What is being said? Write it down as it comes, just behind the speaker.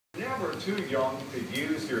never too young to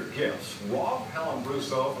use your gifts. Rolf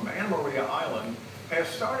Hellem-Brusso from Anna Maria Island has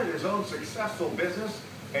started his own successful business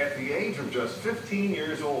at the age of just 15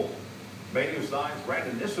 years old. May News 9's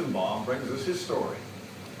Brandon Nissenbaum brings us his story.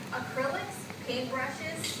 Acrylics,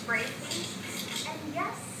 paintbrushes, spray paints, and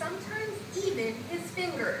yes, sometimes even his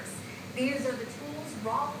fingers. These are the tools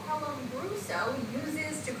Rolf Hellem-Brusso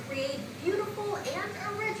uses to create beautiful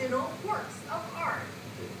and original works of art.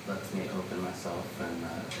 It lets me open myself and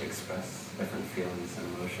express different feelings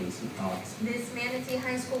and emotions and thoughts. This Manatee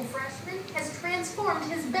High School freshman has transformed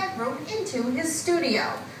his bedroom into his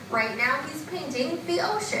studio. Right now he's painting the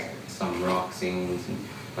ocean. Some rock scenes and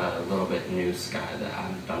a little bit new sky that I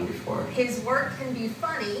haven't done before. His work can be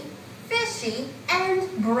funny, fishy, and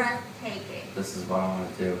breathtaking. This is what I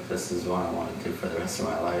want to do. This is what I want to do for the rest of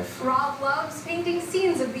my life. Rolf loves painting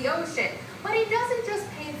scenes of the ocean, but he doesn't just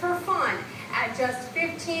paint for fun. At just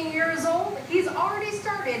 15 years old, he's already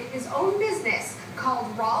started his own business called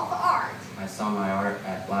Rolf Art. I saw my art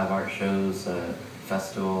at live art shows,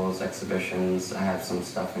 festivals, exhibitions. I have some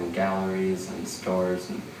stuff in galleries and stores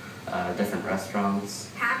and different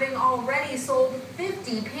restaurants. Having already sold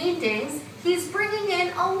 50 paintings, he's bringing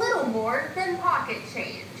in a little more than pocket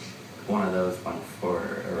change. One of those went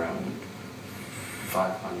for around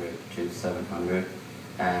 500 to 700,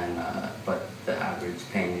 and but the average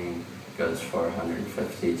painting goes for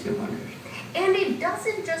 150, 200. And he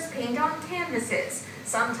doesn't just paint on canvases.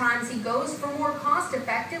 Sometimes he goes for more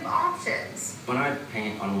cost-effective options. When I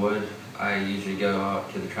paint on wood, I usually go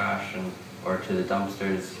out to the trash or to the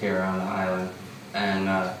dumpsters here around the island, and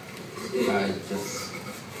I just,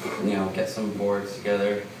 get some boards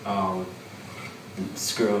together,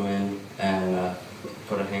 screw them in, and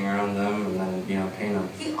put a hanger on them, and then, paint them.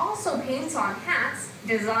 He also paints on hats,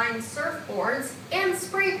 designs surfboards, and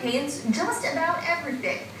spray paints just about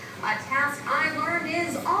everything. A task I learned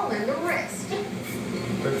is all in the wrist.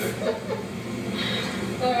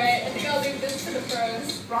 Alright, I think I'll leave this to the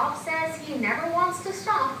pros. Rolf says he never wants to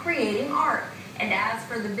stop creating art. And as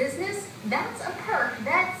for the business, that's a perk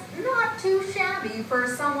that's not too shabby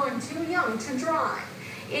for someone too young to drive.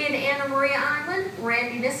 In Anna Maria Island,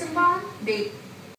 Randy Nissenbaum, Big